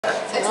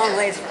Long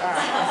ways for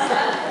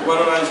us.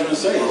 What I was going to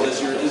say,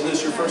 isn't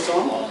this your first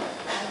song?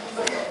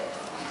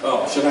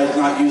 Oh, should I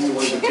not use the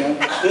word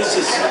attempt? This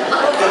is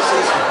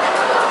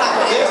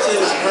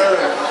her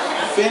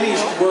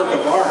finished work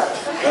of art.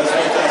 That's what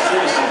that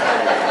should have said.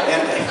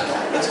 And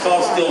it's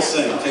called Still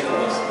Sing. Take a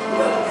listen.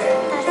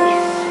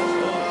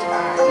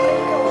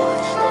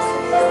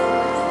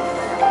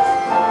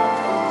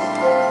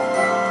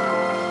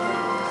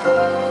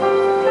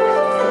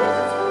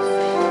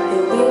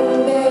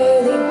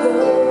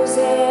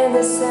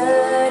 The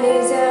sun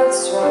is out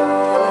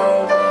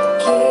strong.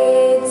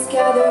 Kids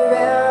gather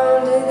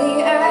round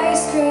the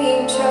ice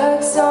cream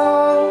truck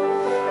song.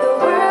 The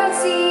world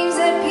seems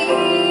at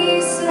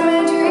peace,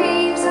 my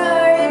dreams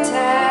are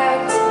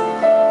intact.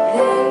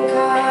 Then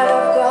caught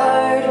off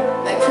guard,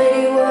 my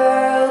pretty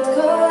world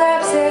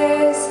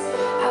collapses.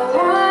 I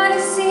want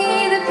to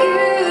see the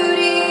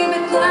beauty,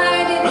 but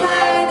blinded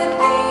by the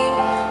pain.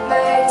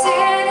 My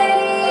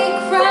identity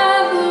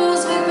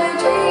crumbles with my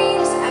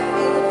dreams. I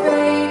feel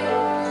afraid.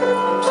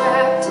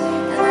 Trapped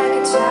and like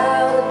a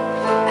child,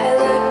 I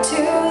look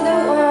to the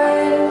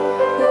one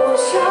who will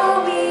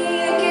show me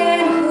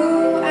again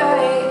who I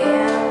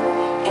am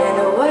and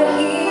what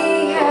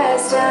he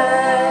has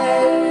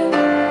done.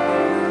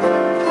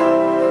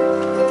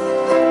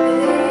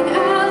 Then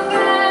I'll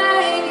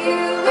find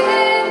you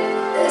in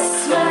the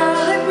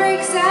smile that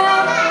breaks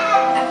out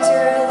after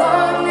a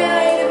long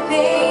night of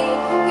pain.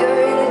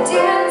 You're in the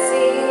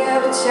dancing of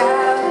a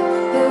child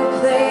who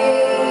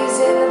plays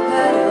in the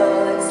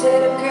puddle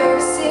instead of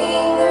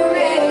cursing the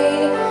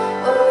rain.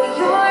 Oh,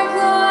 your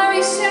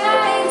glory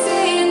shines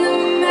in the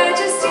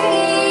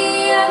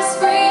majesty of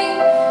spring.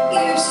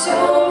 You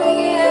show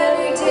me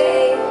every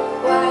day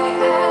why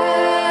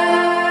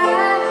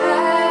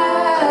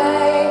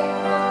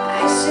I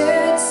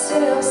should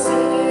still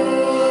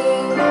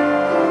sing.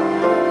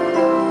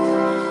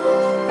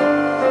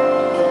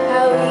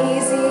 How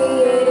easy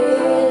it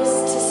is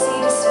to see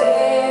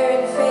despair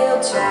and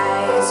failed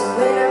tries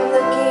when I'm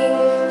looking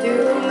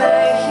through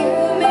my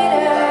human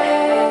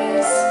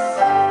eyes.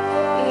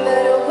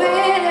 But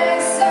when I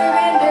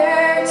surrender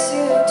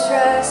to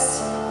trust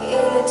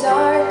in the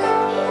dark,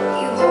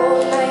 you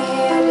hold my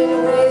hand and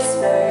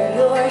whisper,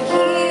 you're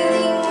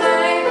healing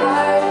my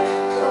heart.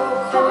 Oh,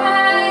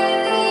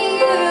 quietly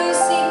you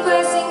sneak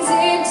blessings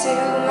into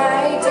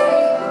my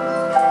day.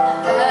 A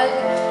hug, a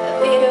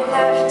bit of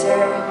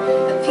laughter,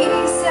 a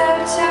piece of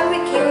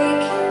chocolate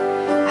cake.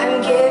 I'm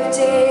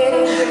gifted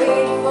and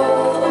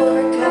grateful,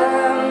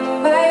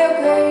 overcome by your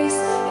grace.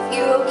 If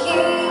you, O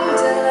King,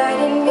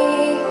 delight in me,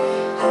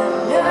 I'm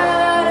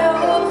not a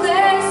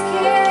hopeless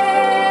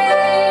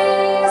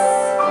case.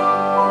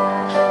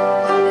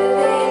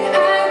 Then I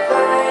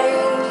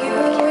find you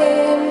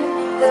in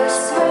the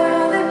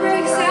smile that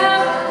breaks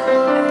out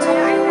after a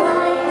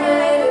long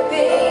night of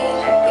pain.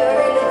 You're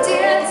in the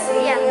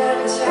dancing of a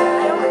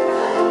child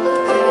who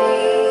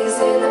plays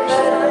in the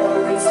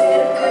puddle instead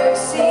of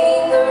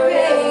cursing the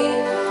rain.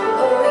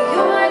 Oh,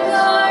 your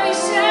glory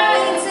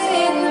shines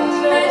in the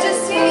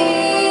majesty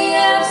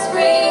of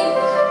spring.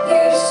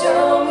 You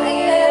show me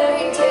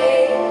every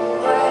day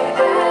why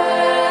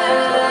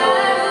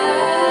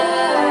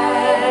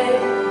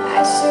I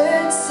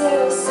should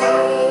still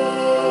sing.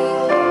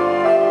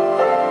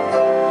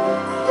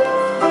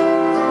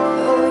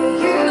 Oh,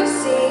 you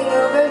sing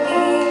over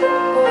me,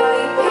 boy,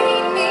 you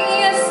paint me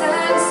a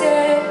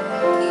sunset.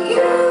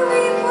 You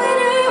weep when I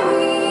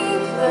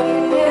weep, but you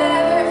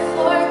never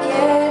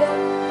forget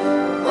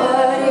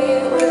what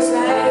it was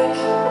like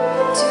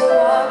to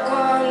walk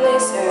on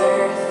this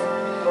earth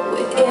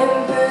with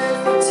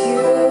imperfect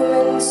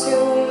humans who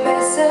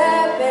mess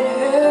up and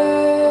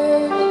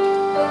hurt.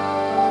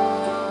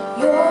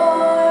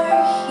 You're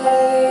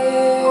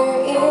here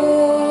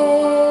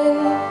in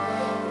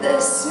the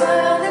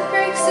smile that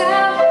breaks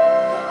out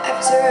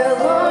after a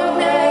long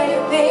night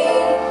of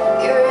pain.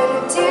 You're in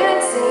the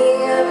dancing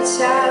of a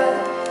child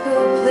who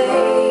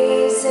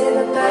plays in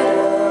the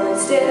puddle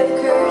instead of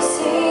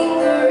cursing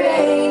the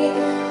rain.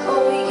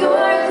 Oh,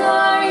 your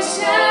glory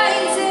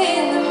shines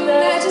in the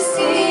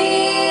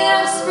majesty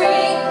of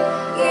spring.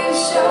 You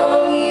show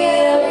me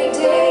every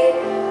day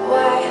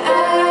why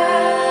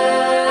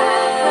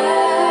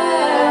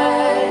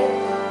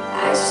I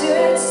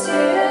should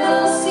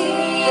still sing.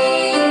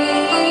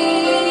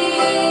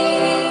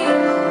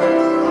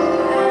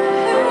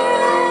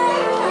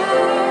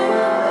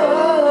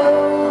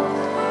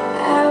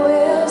 I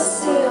will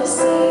still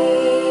sing.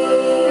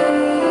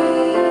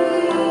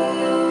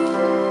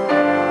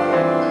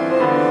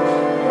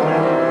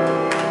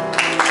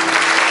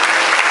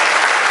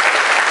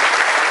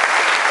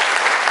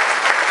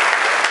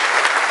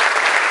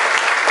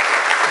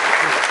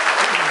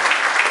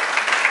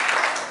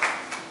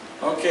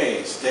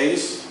 Okay,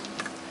 Stace,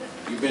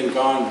 you've been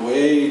gone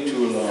way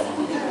too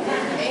long.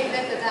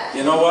 Amen to that.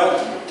 You know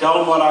what? Tell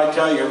them what I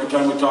tell you every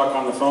time we talk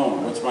on the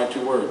phone. What's my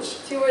 2 words?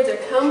 2 words are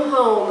come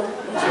home.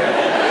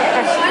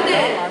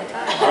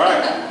 All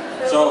right.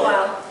 So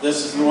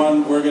this is the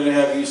one we're going to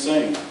have you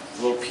sing.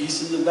 little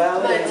piece in the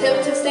valley. My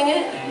attempt to sing it?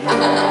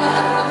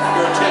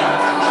 Your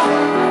attempt.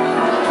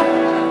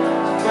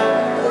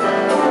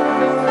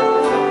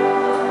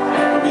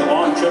 It'll be a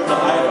long trip to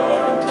Idaho, I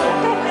can tell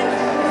you.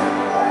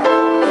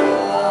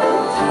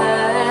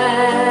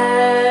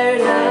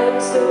 Tired,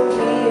 I'm so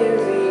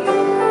weary.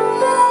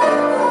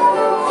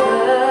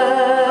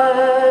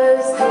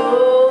 Just go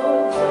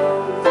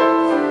home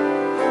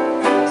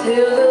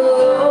till the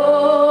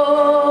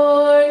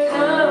Lord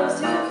comes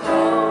to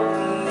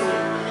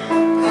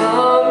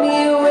call me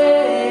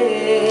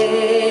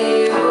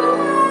away. Oh,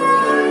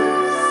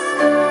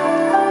 yes.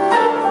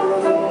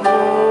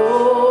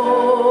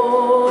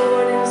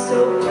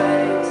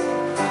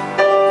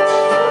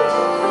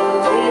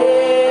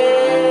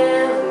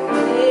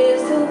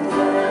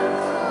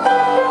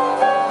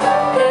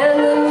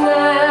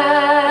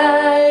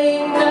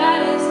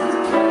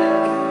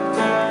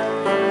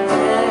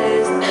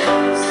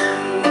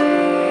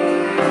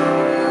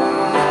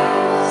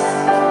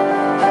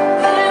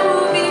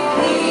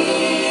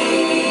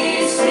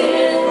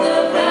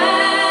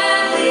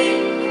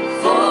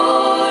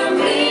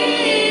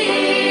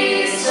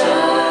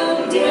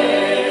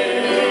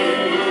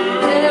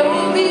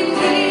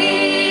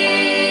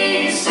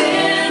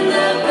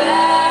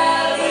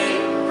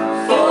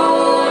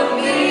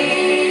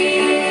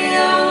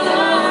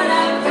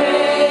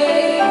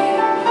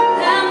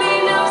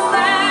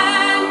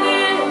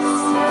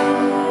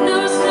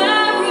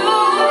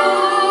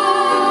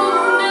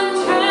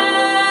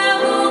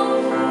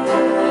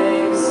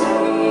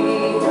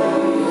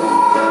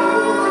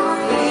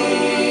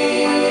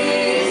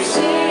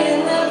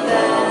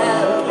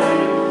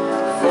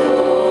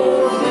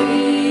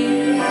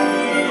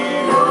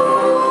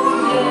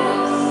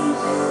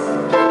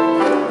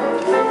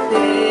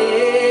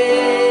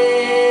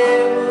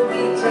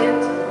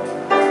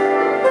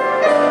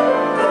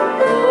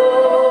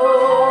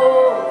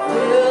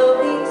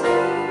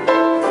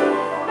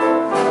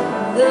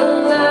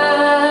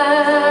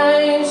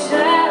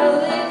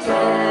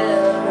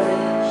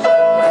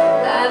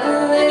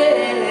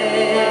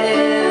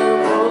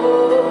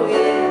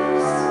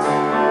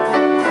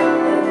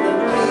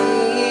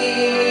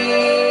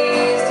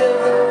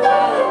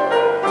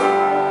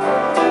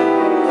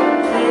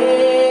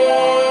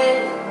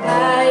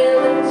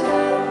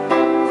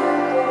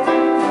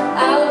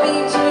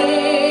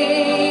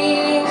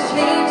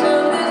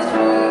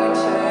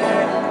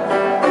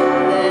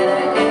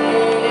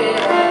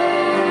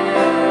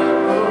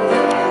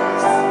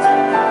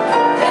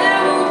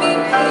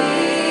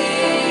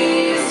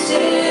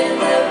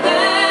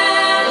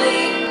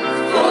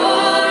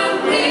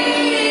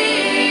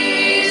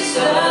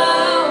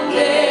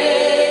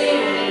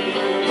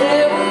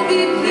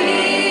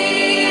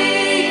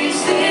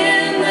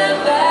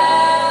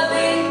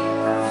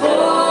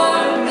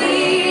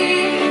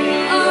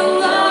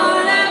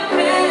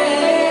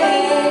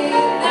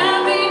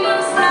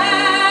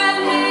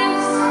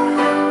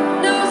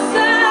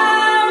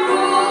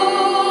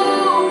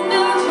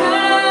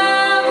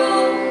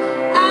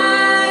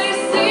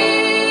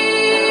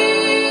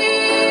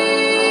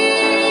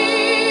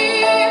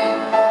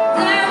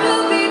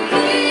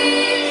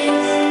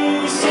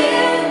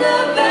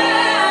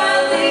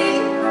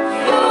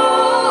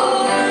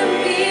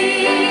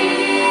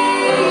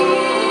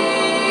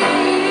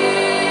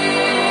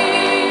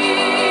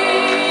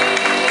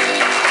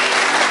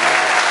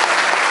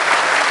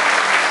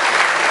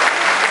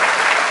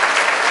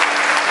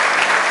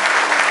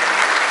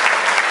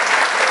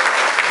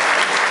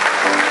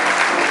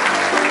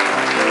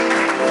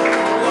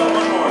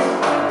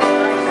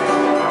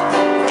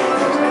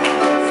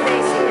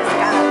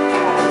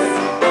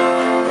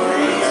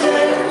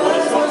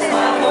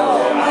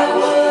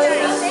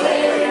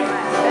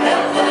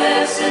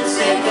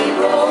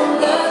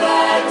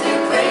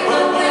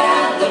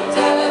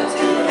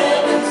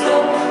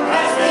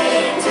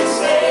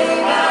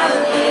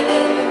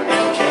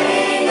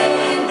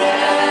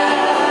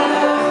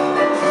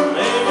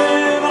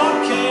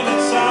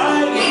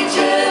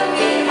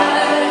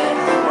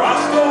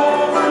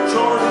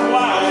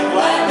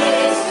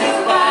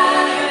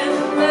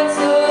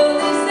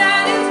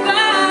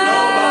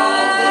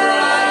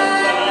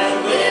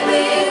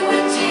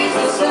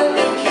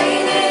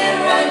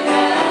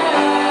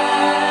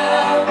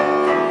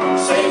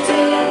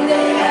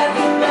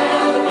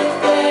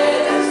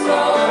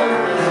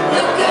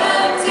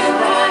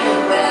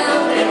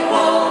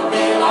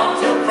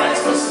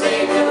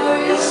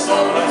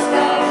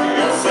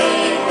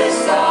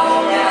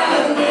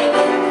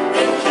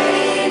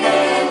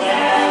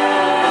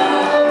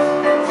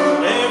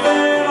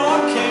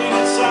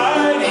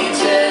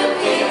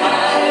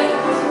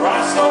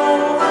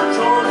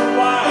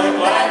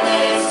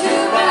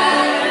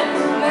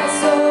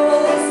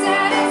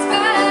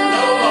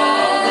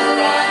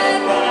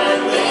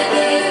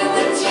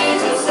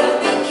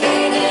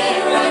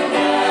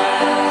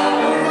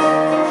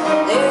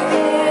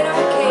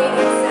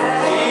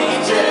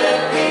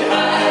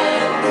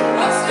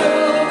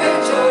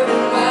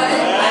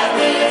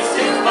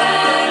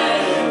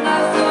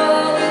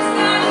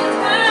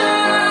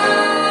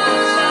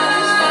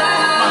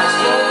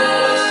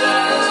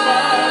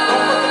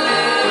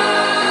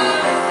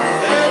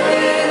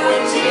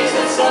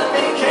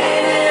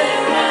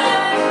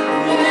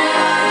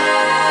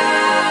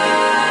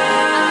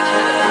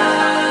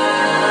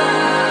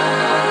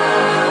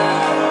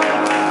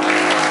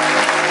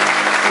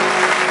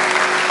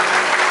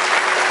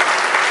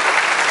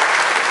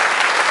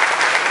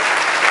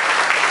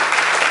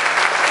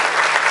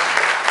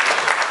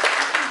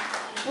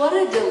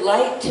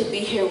 delight to be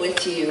here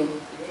with you.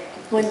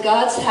 When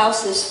God's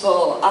house is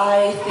full,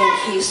 I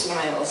think He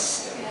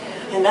smiles.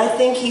 And I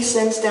think He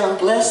sends down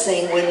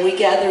blessing when we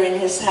gather in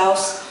His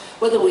house,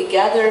 whether we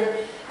gather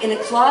in a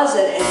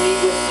closet and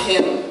meet with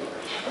Him.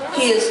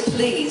 He is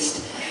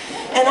pleased.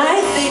 And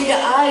I think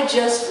I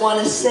just want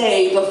to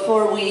say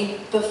before we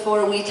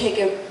take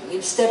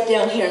a step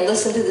down here and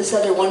listen to this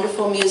other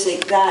wonderful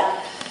music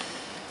that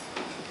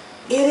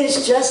it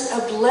is just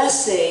a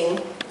blessing,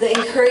 the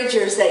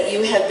encouragers that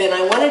you have been.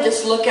 I want to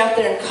just look out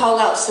there and call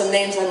out some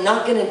names. I'm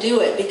not going to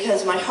do it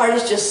because my heart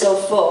is just so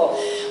full.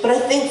 But I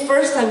think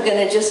first I'm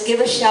going to just give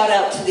a shout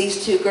out to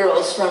these two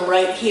girls from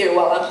right here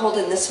while I'm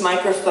holding this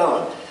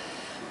microphone.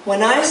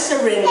 When I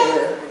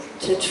surrender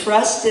to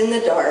trust in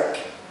the dark,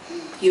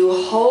 you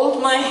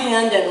hold my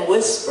hand and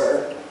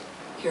whisper,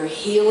 you're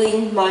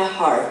healing my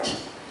heart.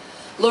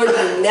 Lord,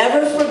 you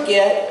never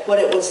forget what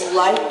it was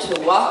like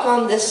to walk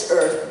on this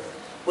earth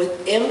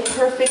with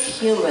imperfect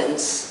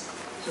humans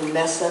who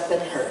mess up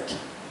and hurt.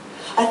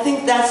 I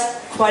think that's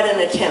quite an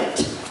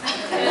attempt.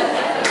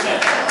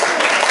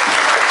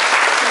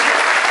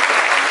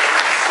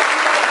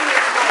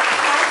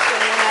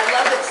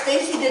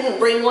 Stacy didn't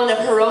bring one of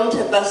her own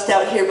to bust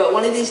out here, but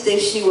one of these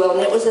days she will,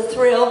 and it was a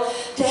thrill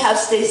to have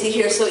Stacy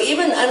here. So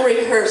even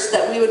unrehearsed,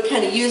 that we would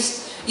kind of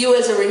use you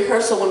as a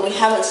rehearsal when we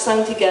haven't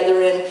sung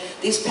together in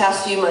these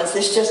past few months.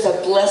 It's just a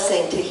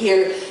blessing to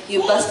hear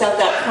you bust out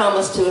that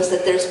promise to us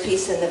that there's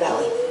peace in the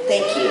valley.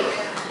 Thank you.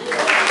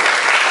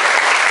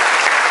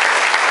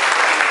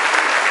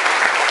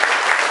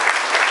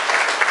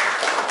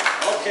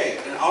 Okay,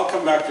 and I'll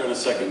come back there in a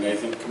second,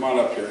 Nathan. Come on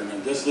up here, and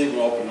then just leave them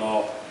open and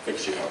I'll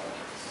fix you up.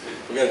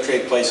 We got to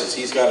trade places.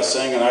 He's got to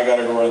sing and I got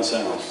to go run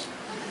sounds.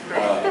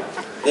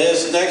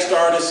 This next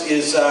artist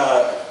is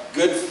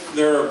good.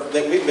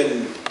 We've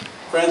been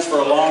friends for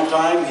a long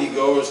time. He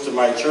goes to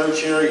my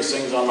church here. He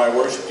sings on my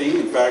worship team.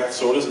 In fact,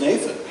 so does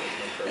Nathan.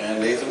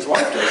 And Nathan's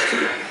wife does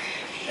too.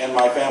 And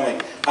my family.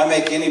 I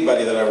make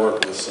anybody that I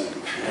work with sing.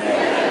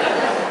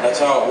 That's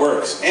how it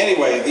works.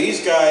 Anyway,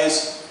 these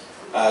guys,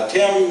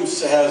 Tim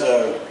has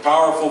a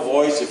powerful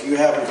voice. If you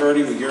haven't heard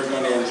him, you're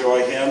going to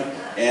enjoy him.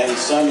 And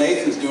son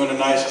Nathan's doing a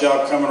nice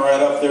job coming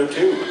right up there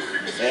too.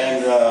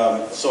 And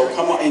so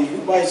come on, and you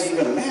guys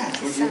even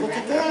match. Would you look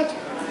at that?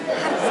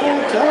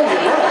 I'm telling you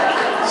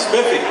what.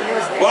 Spiffy.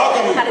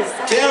 Welcome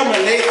Tim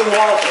and Nathan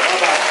Walter. How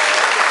about it?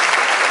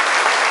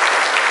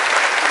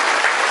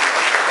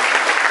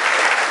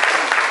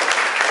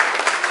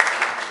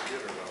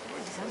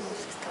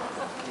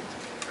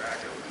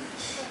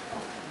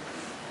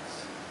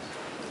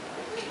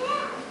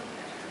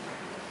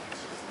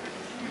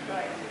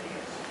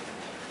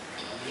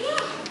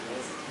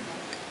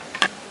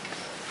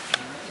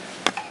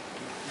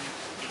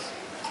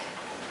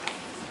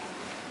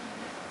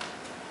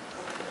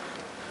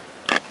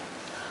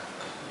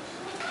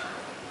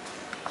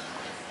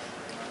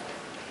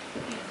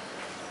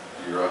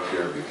 You're up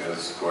here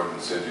because Gordon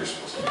said you're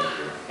supposed to be up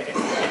here.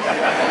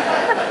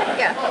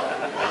 Yeah.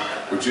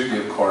 Would you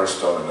give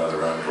Cornerstone another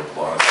round of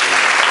applause?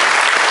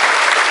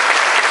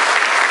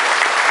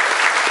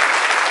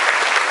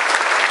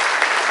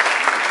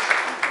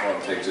 I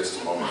want to take just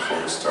a moment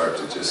before we start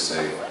to just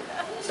say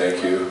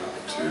thank you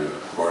to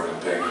Gordon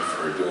and Peggy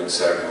for doing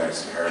Saturday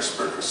nights in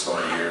Harrisburg for so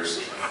many years.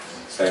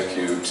 Thank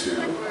you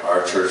to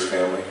our church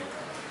family.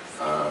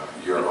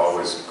 You're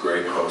always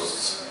great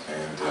hosts,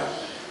 and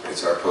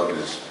it's our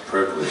privilege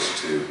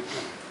to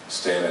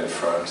stand in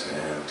front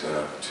and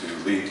to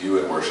lead you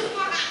in worship.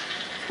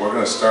 We're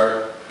going to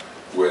start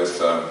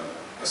with a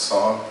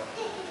song.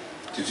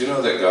 Did you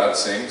know that God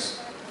sings?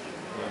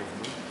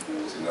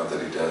 Did you know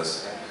that He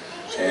does?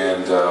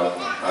 And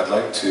I'd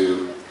like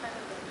to,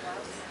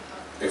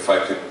 if I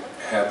could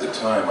have the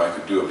time, I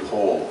could do a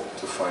poll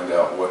to find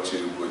out what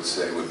you would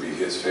say would be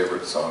his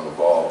favorite song of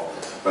all.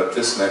 But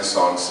this next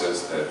song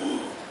says that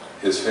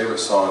his favorite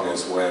song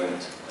is when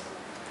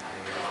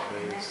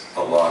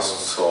a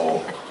lost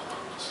soul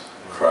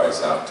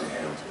cries out to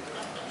him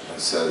and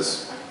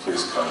says,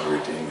 "Please come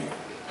redeem me."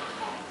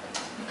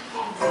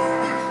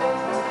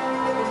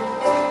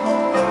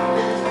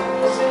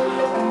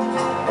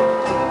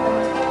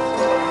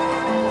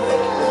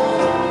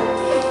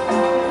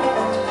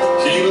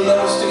 He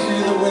loves to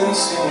hear the wind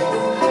sing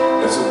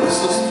as it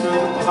whistles through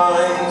the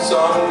pines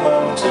on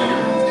mountain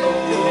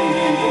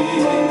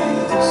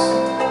peaks.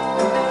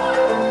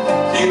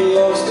 He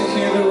loves to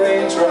hear the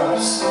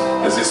raindrops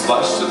as they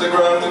splash to the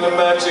ground in a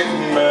magic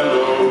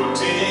melody.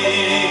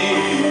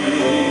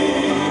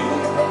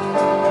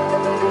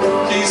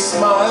 He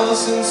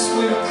smiles in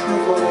sweet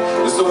approval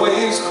as the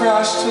waves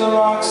crash to the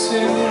rocks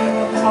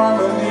in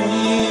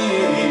harmony.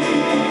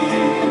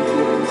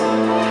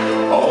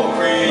 All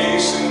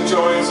creation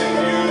joins in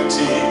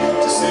unity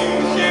to sing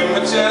him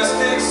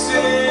majestic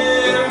symphonies.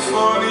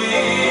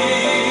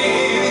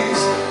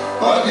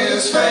 But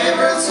his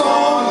favorite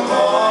song of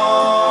all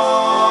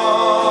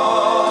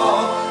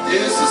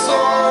is the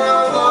song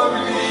of the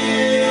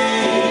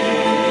redeemed.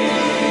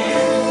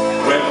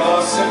 When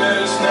lost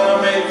sinners now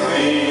made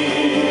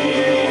clean,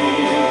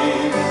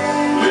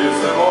 lift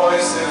their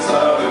voices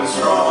loud and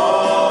strong.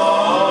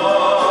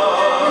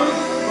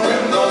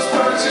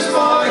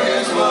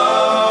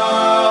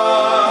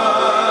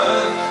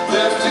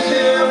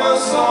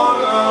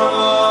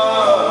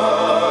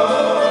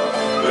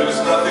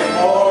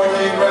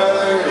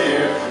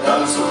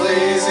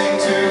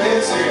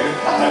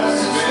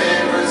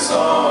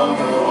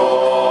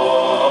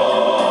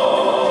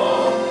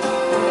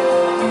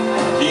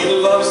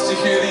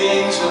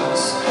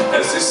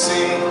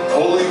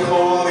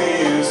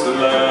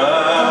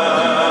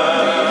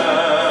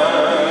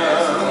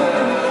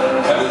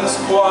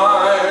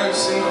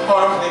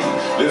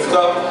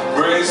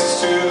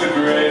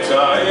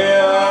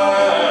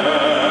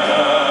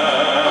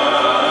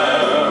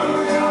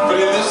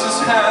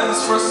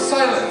 silence for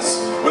silence,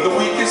 when the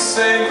weakest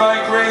saved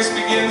by grace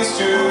begins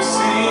to sing.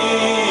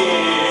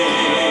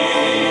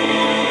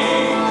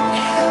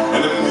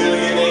 And a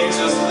million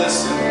angels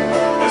listen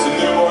as a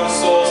newborn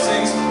soul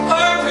sings,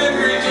 I've been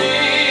redeemed.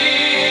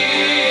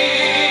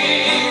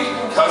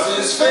 'Cause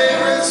his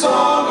favorite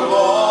song of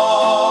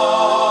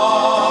all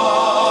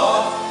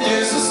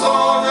is the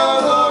song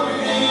of the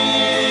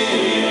redeemed.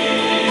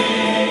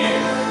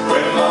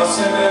 When lost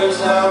sinners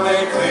now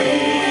made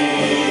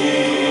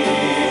clean,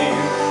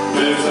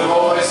 lives the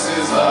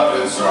voices loud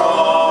and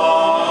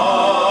strong.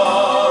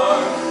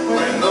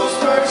 When those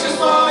purchased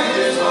by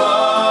his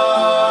blood,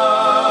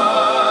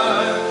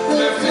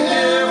 lifting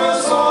him a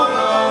song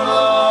of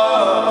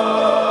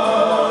love.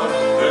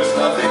 There's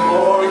nothing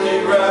more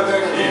he'd rather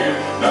hear,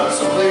 not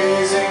so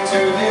pleasing to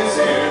his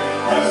ear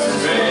as his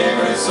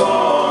favorite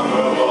song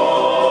of all.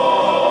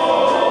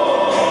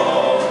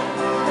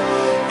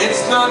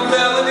 It's not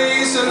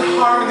melodies and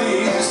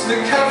harmonies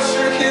that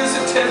capture his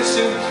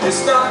attention.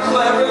 It's not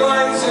clever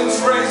lines and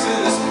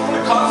phrases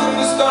that cause him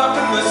to stop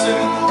and listen.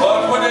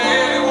 But when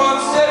anyone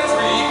set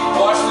free,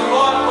 washed and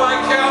washed by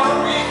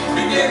Calvary,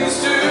 begins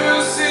to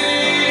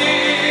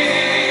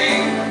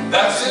sing.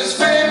 That's his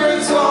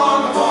favorite song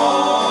of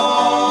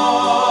all.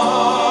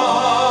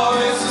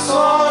 It's the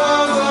song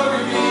of the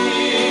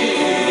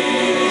redeemed.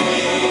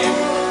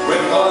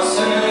 When lost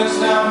sinners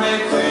now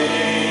made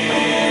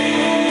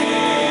clean,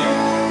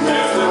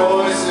 lift their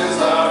voices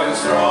loud and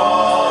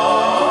strong.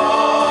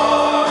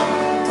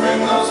 When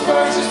those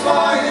purchased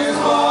by his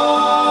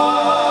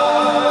blood,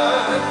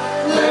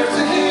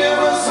 lifted him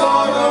a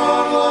song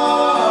of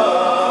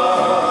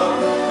love.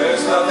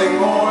 There's nothing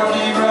more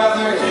he'd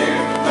rather hear,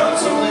 not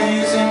so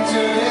pleasing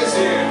to his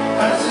ear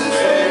as his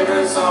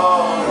favorite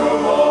song of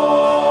all.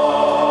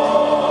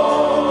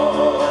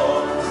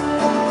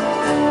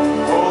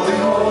 Holy,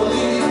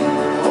 holy,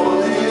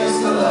 holy is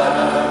the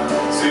Lamb.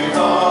 Sing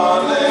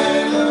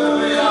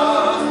hallelujah,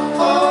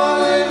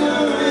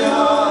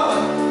 hallelujah.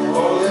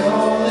 Holy,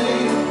 holy,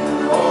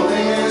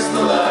 holy is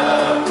the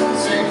Lamb.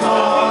 Sing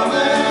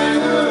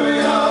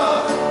hallelujah,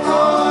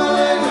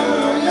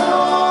 hallelujah.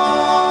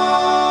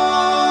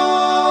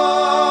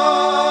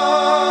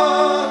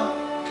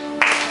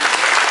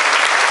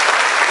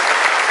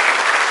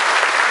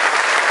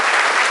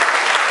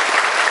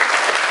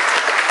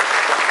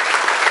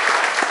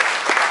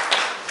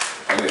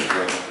 I need a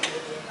drink.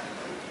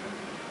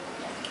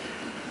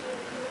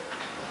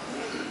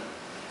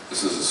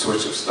 This is a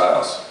switch of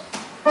styles.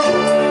 All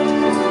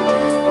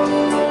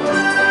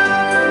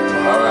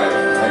right,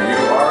 now you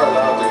are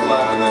allowed to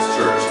clap in this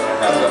church. I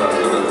have that on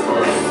good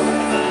authority.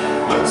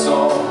 Let's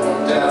all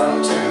down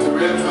to the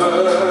river.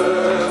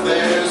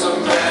 There's a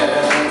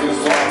man who's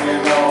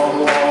walking on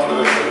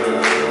water.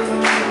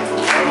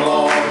 Come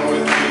along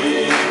with me,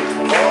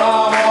 for I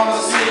want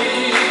to see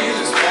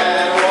this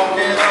man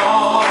walking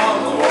on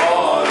the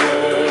water.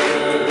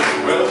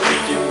 Well, he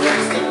can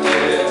raise the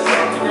dead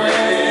from the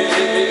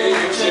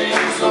grave,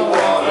 change the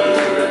water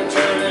and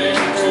turn it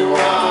into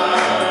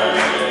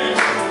wine.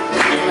 We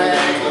can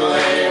make the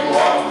lame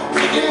walk,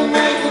 we can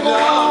make the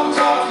dumb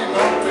talk, and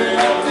open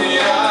up the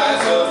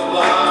eyes of the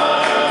blind.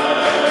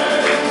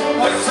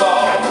 Let's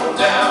all go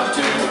down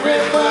to the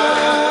river.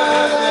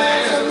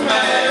 There's a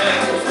man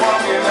who's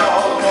walking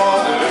on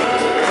water.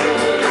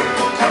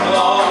 Come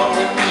along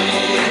with me,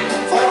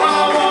 for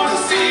I want to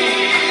see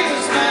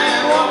this man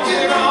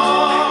walking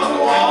on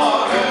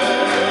water.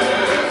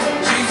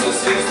 Jesus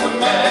is the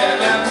man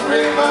at the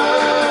river,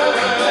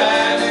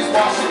 and he's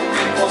washing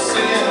people's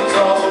sins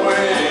all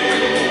away.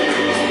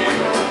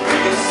 He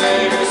can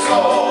save your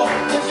soul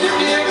if you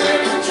give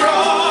him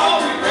control.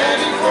 Be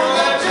ready for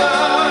that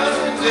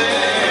judgment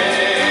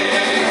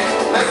day.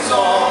 Let's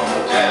all go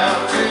down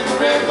to the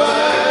river.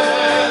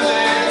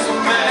 There's a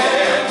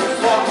man who's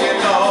walking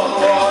on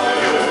water.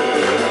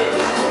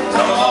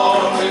 Come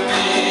along with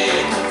me,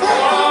 for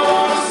I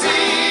want to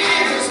see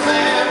this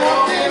man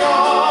walking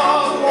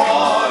on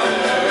water.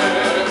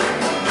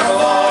 Come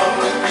along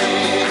with me,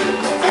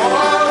 for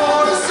I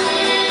want to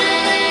see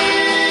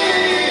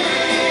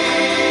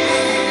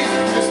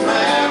this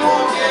man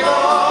walking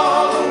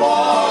on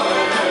water.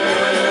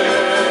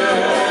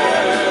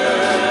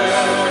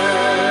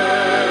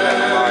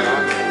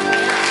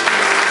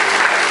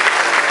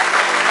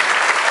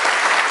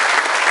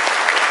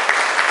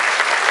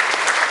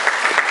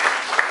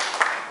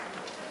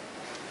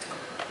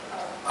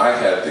 I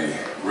had the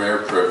rare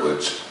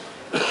privilege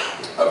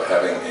of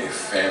having a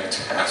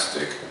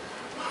fantastic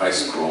high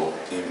school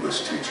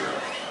English teacher.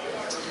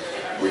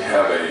 We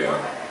have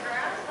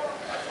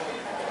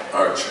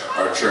our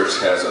church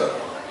has a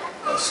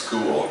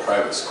school, a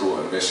private school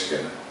in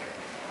Michigan,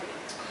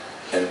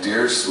 and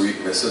dear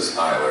sweet Mrs.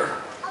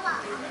 Eiler,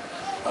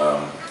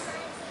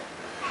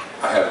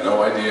 I have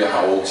no idea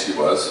how old she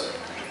was.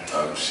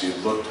 She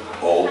looked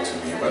old to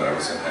me when I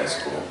was in high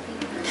school.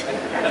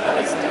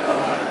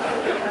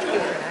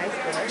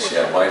 She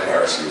had white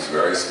hair, she was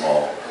very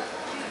small.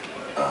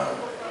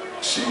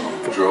 She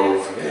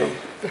drove a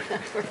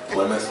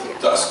Plymouth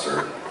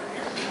Duster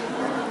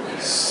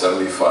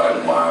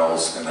 75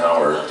 miles an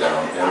hour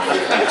down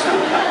M52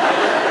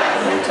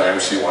 anytime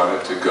she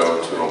wanted to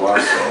go to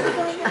Owasso.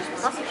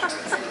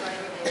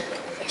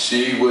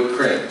 She would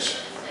cringe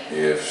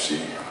if she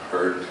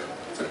heard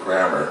the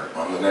grammar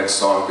on the next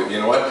song, but you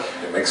know what?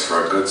 It makes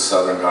for a good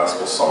Southern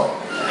gospel song.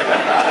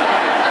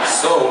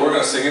 So we're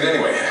going to sing it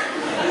anyway.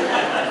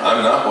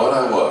 I'm not what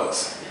I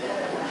was.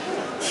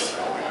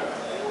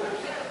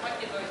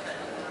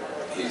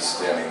 He's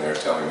standing there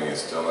telling me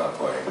he's still not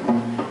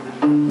playing.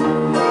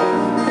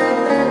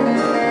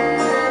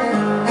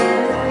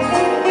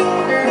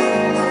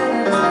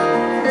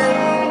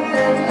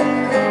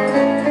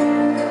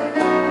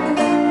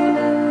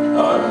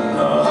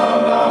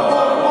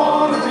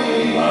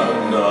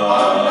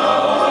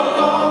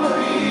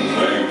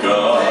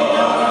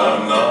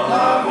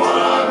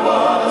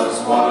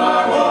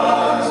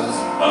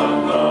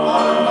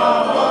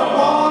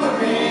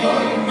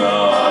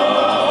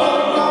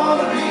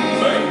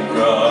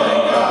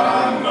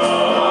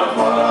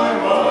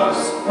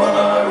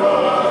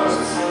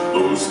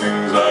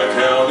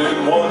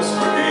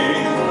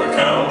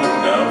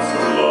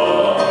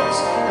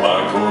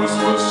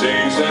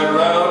 Changed and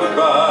rounded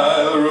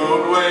by the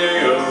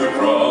roadway of the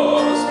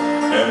cross.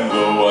 And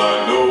though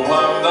I know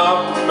I'm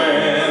not the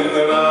man